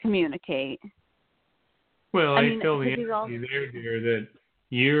communicate. Well, I feel the he's energy there, dear, that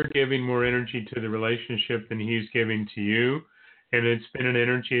you're giving more energy to the relationship than he's giving to you, and it's been an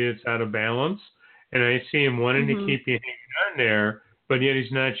energy that's out of balance. And I see him wanting to keep you hanging on there, but yet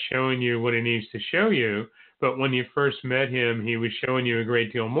he's not showing you what he needs to show you. But when you first met him, he was showing you a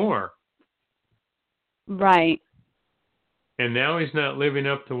great deal more. Right. And now he's not living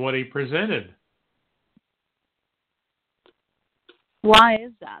up to what he presented. Why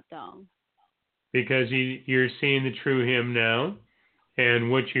is that, though? Because you're seeing the true him now,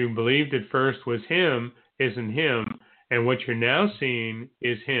 and what you believed at first was him isn't him, and what you're now seeing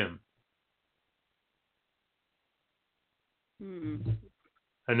is him.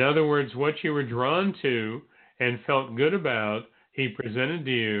 In other words, what you were drawn to and felt good about, he presented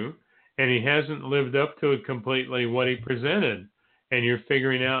to you, and he hasn't lived up to it completely what he presented. And you're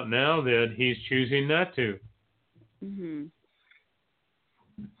figuring out now that he's choosing not to.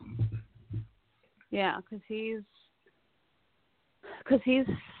 Yeah, because he's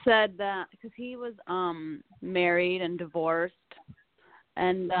said that because he was married and divorced,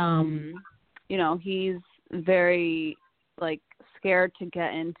 and he's very like scared to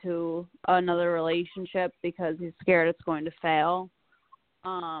get into another relationship because he's scared it's going to fail.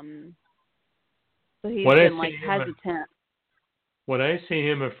 So he's been like hesitant. What I see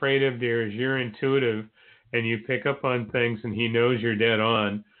him afraid of, dear, is you're intuitive and you pick up on things and he knows you're dead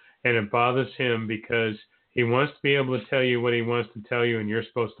on, and it bothers him because he wants to be able to tell you what he wants to tell you, and you're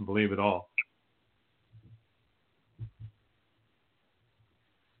supposed to believe it all.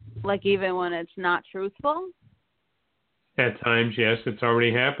 Like even when it's not truthful? At times, yes, it's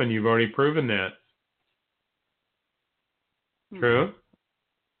already happened. You've already proven that. True?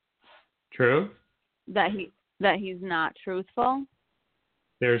 True? That he's not truthful?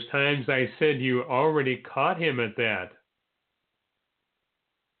 There's times I said you already caught him at that.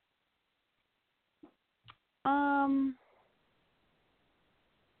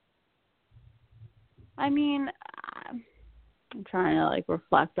 I mean, I'm trying to like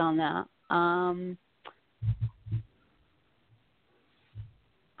reflect on that.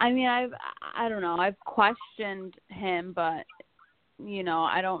 I mean, I don't know. I've questioned him, but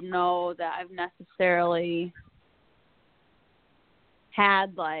I don't know that I've necessarily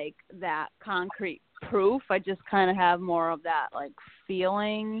had like that concrete proof. I just kind of have more of that like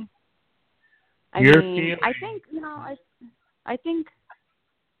feeling. I think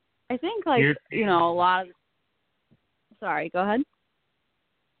like a lot of. Sorry, go ahead.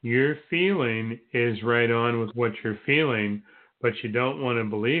 Your feeling is right on with what you're feeling, but you don't want to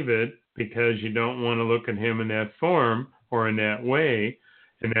believe it because you don't want to look at him in that form or in that way,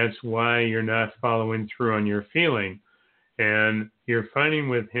 and that's why you're not following through on your feeling. And you're finding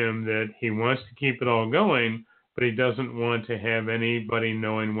with him that he wants to keep it all going, but he doesn't want to have anybody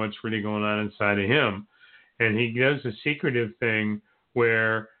knowing what's really going on inside of him. And he does a secretive thing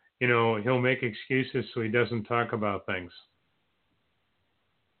where, he'll make excuses so he doesn't talk about things.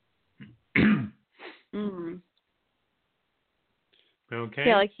 Okay.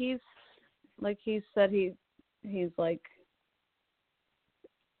 Yeah, he said he's like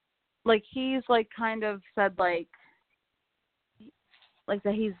like he's like kind of said like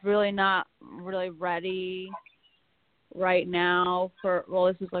that he's really not really ready right now for, well,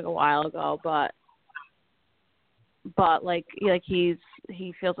 this was like a while ago, but like he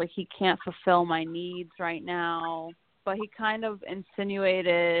feels like he can't fulfill my needs right now. But he kind of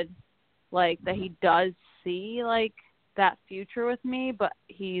insinuated like that he does see like that future with me, but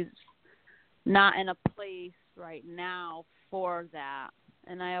he's not in a place right now for that.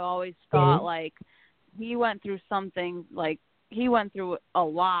 And I always thought like he went through something, like he went through a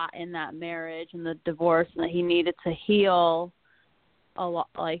lot in that marriage and the divorce, and that he needed to heal a lot.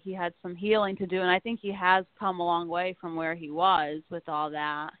 Like he had some healing to do, and I think he has come a long way from where he was with all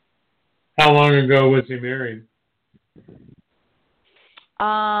that. How long ago was he married?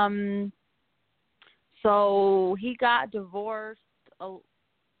 So he got divorced a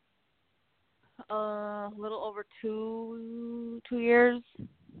little over two years.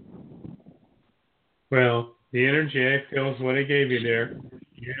 Well, the energy I feel is what I gave you there.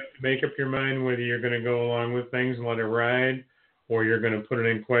 You have to make up your mind whether you're going to go along with things and let it ride, or you're going to put it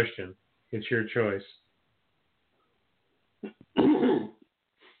in question. It's your choice.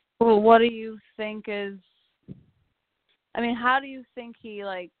 Well, what do you think is? I mean, how do you think he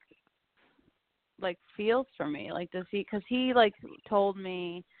like feels for me? Like, does he? Because he like told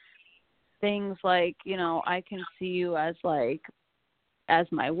me things like, you know, I can see you as like as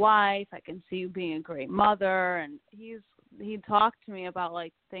my wife. I can see you being a great mother, and he talked to me about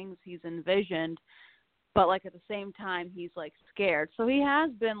like things he's envisioned, but like at the same time he's like scared. So he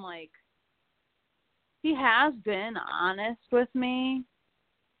has been honest with me.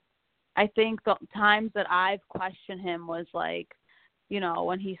 I think the times that I've questioned him was like, you know,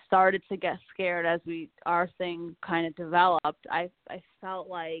 when he started to get scared as our thing kind of developed, I felt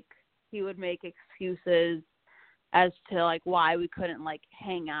like he would make excuses as to like why we couldn't like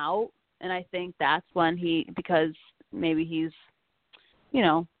hang out. And I think that's when because maybe he's, you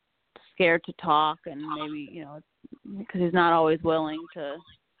know, scared to talk, and maybe, you know, because he's not always willing to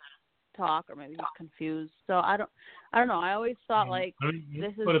talk, or maybe he's confused. So I don't know. I always thought like put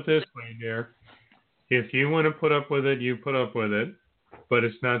it this way, dear. If you want to put up with it, you put up with it, but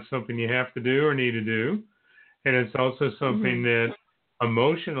it's not something you have to do or need to do. And it's also something that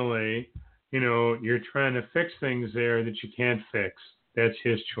emotionally, you know, you're trying to fix things there that you can't fix. That's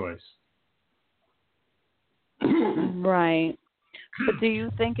his choice. Right. But do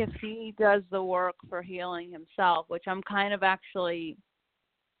you think if he does the work for healing himself, which I'm kind of actually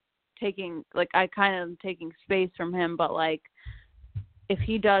taking space from him, but like if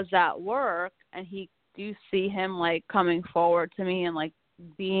he does that work, and do you see him like coming forward to me and like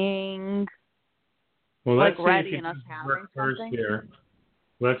being like ready and us having something? Here.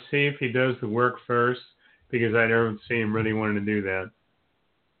 Let's see if he does the work first, because I don't see him really wanting to do that.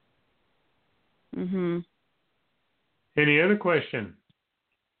 Any other question?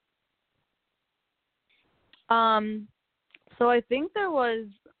 So I think there was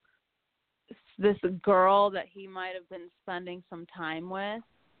this girl that he might have been spending some time with.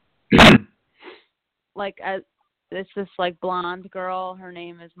 It's this like blonde girl. Her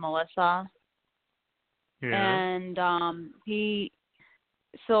name is Melissa. Yeah.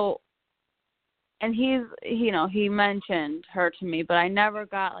 And he's, you know, he mentioned her to me, but I never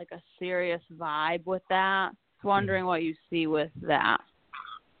got like a serious vibe with that. So wondering what you see with that.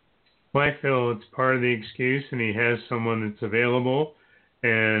 Well, I feel it's part of the excuse, and he has someone that's available,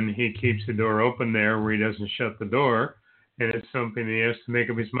 and he keeps the door open there where he doesn't shut the door, and it's something he has to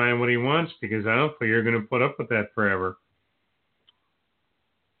make up his mind what he wants, because I don't feel you're going to put up with that forever.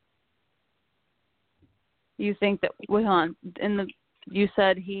 You think that, you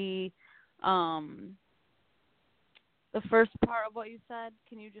said he, the first part of what you said,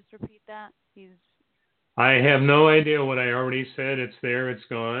 can you just repeat that? I have no idea what I already said. It's there, it's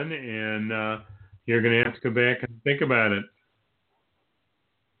gone, and you're going to have to go back and think about it.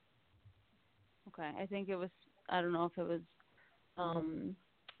 Okay, I think it was, I don't know if it was,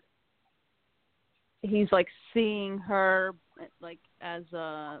 he's like seeing her like as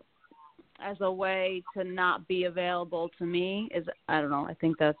a way to not be available to me. I don't know, I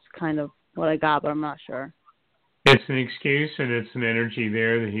think that's kind of what I got, but I'm not sure. It's an excuse, and it's an energy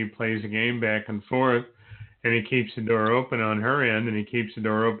there that he plays a game back and forth, and he keeps the door open on her end, and he keeps the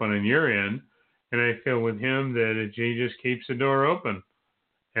door open on your end. And I feel with him that he just keeps the door open.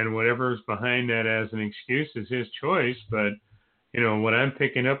 And whatever's behind that as an excuse is his choice. But, you know, what I'm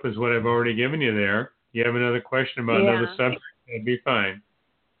picking up is what I've already given you there. You have another question about another subject, that'd be fine.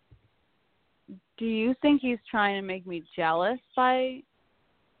 Do you think he's trying to make me jealous by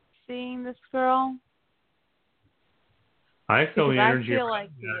seeing this girl? I feel the energy. I feel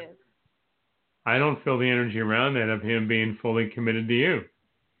like he is. I don't feel the energy around that of him being fully committed to you.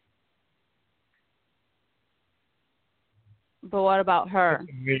 But what about her?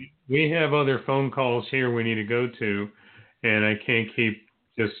 We have other phone calls here we need to go to, and I can't keep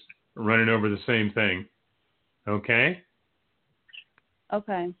just running over the same thing. Okay?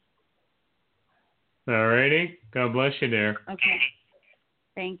 Okay. All righty. God bless you there. Okay.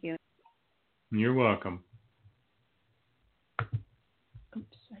 Thank you. You're welcome.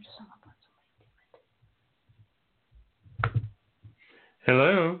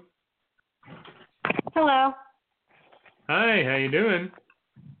 Hello. Hello. Hi, how you doing?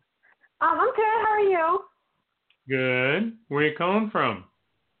 I'm good. How are you? Good. Where you calling from?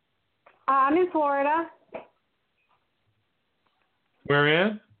 I'm in Florida. Where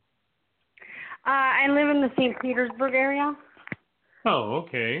at? I live in the St. Petersburg area. Oh,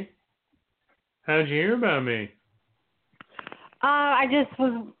 okay. How'd you hear about me? I just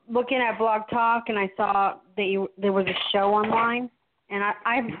was looking at Blog Talk and I saw that there was a show online, and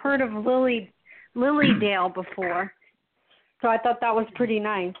I've heard of Lilydale before, so I thought that was pretty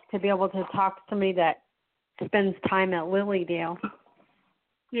nice to be able to talk to somebody that spends time at Lilydale.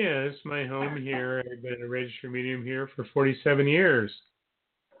 Yeah, it's my home here. I've been a registered medium here for 47 years.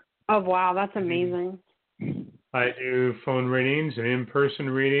 Oh wow, that's amazing. I do phone readings and in-person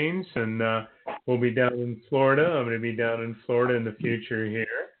readings, and we'll be down in Florida. I'm going to be down in Florida in the future here.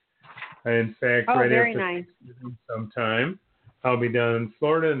 In fact, right very after nice. sometime, I'll be down in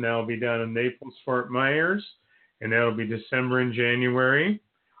Florida, and I'll be down in Naples, Fort Myers, and that'll be December and January,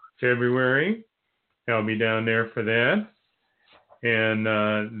 February. I'll be down there for that. And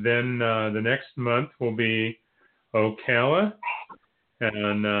then the next month will be Ocala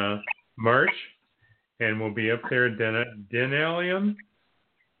and March. And we'll be up there at Denali,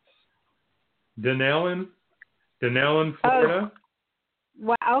 Florida.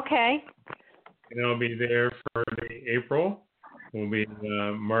 Wow, okay. And I'll be there for April. We'll be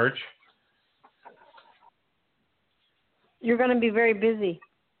in March. You're going to be very busy.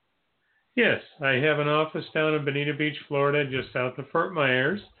 Yes, I have an office down in Bonita Beach, Florida, just south of Fort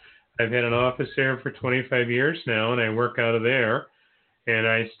Myers. I've had an office there for 25 years now, and I work out of there, and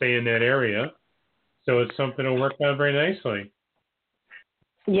I stay in that area. So it's something to work out very nicely.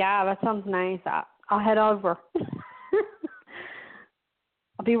 Yeah, that sounds nice. I'll head over.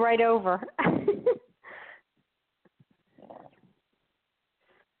 I'll be right over.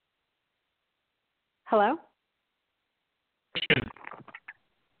 Hello?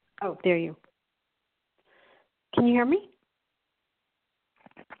 Oh, there you. Can you hear me?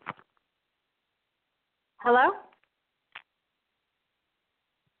 Hello?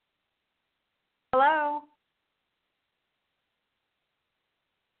 Hello?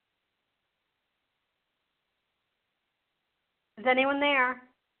 Is anyone there?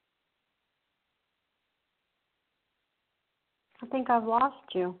 I think I've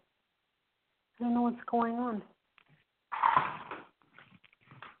lost you. I don't know what's going on.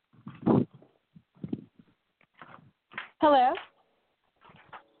 Hello?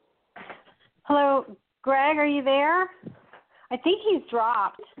 Hello, Greg, are you there? I think he's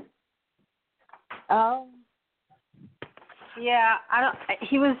dropped. Oh. Yeah,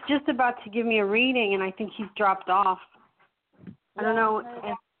 he was just about to give me a reading, and I think he's dropped off. I don't know.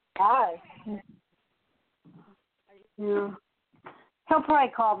 Why? Yeah. He'll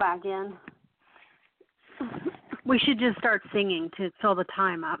probably call back in. We should just start singing to fill the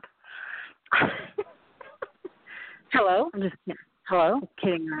time up. Hello? I'm just kidding. Hello? I'm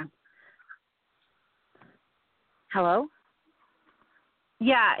kidding around. Hello?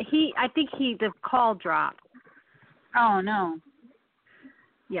 Yeah, I think the call dropped. Oh, no.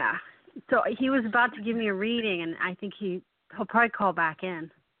 Yeah. So he was about to give me a reading, and I think he'll probably call back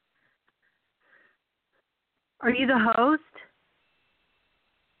in. Are you the host?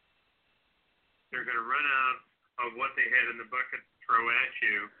 They're going to run out of what they had in the bucket to throw at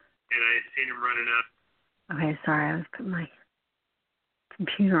you, and I seen them running out. Okay, sorry. I was putting my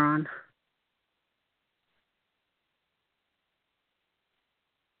computer on.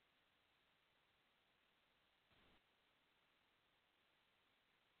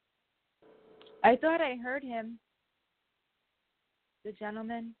 I thought I heard him. The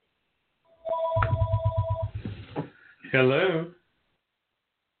gentleman. Hello?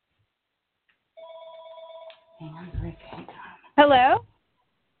 Hello?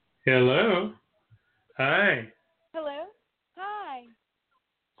 Hello? Hi. Hello? Hi.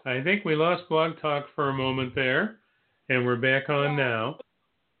 I think we lost Blog Talk for a moment there, and we're back on now.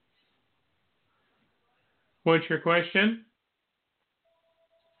 What's your question?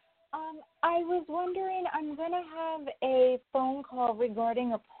 I was wondering, I'm going to have a phone call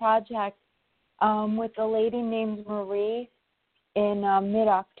regarding a project with a lady named Marie in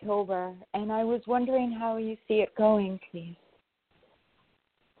mid-October, and I was wondering how you see it going, please.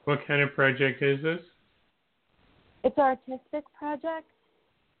 What kind of project is this? It's an artistic project.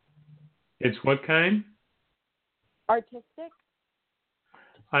 It's what kind? Artistic.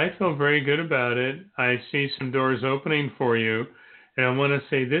 I feel very good about it. I see some doors opening for you. And I want to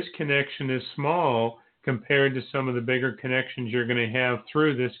say this connection is small compared to some of the bigger connections you're going to have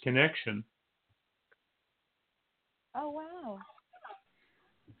through this connection. Oh, wow.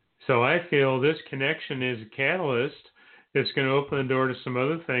 So I feel this connection is a catalyst that's going to open the door to some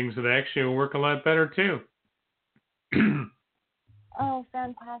other things that actually will work a lot better too. Oh,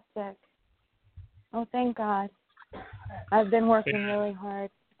 fantastic. Oh, thank God. I've been working really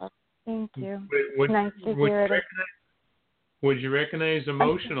hard. Oh, thank you. Nice to hear it. Would you recognize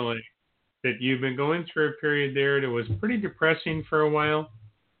emotionally that you've been going through a period there that was pretty depressing for a while?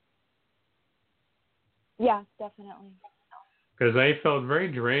 Yeah, definitely. Because I felt very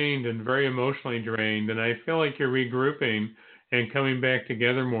drained and very emotionally drained, and I feel like you're regrouping and coming back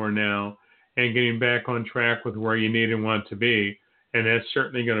together more now and getting back on track with where you need and want to be, and that's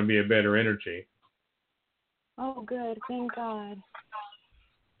certainly going to be a better energy. Oh, good. Thank God.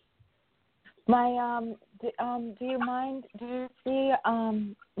 My do you mind? Do you see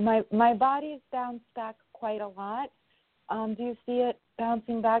my body's bounced back quite a lot. Do you see it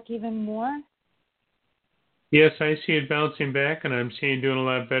bouncing back even more? Yes, I see it bouncing back, and I'm seeing it doing a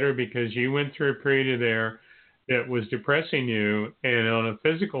lot better because you went through a period there that was depressing you, and on a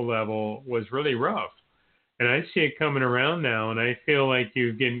physical level was really rough. And I see it coming around now, and I feel like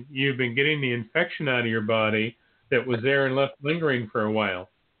you've been getting the infection out of your body that was there and left lingering for a while.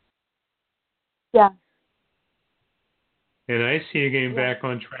 Yeah. And I see you getting back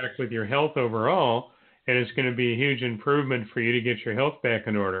on track with your health overall, and it's going to be a huge improvement for you to get your health back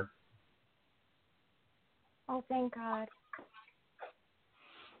in order. Oh, thank God.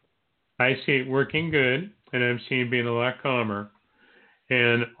 I see it working good, and I'm seeing it being a lot calmer.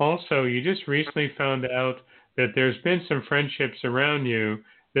 And also, you just recently found out that there's been some friendships around you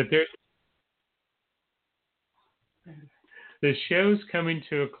that the show's coming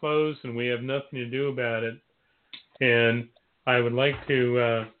to a close, and we have nothing to do about it. And I would like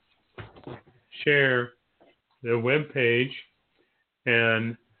to share the web page,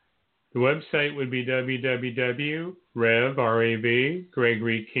 and the website would be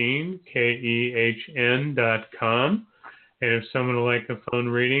www.Gregory.com. And if someone would like a phone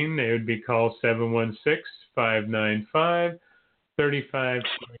reading, they would be called 716-595-3520.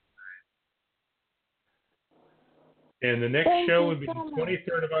 And the next show would be the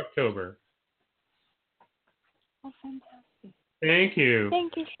 23rd of October. Oh, fantastic. Thank you.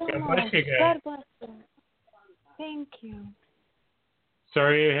 Thank you so God much. bless you guys. God bless you. Thank you.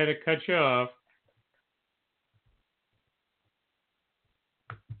 Sorry I had to cut you off.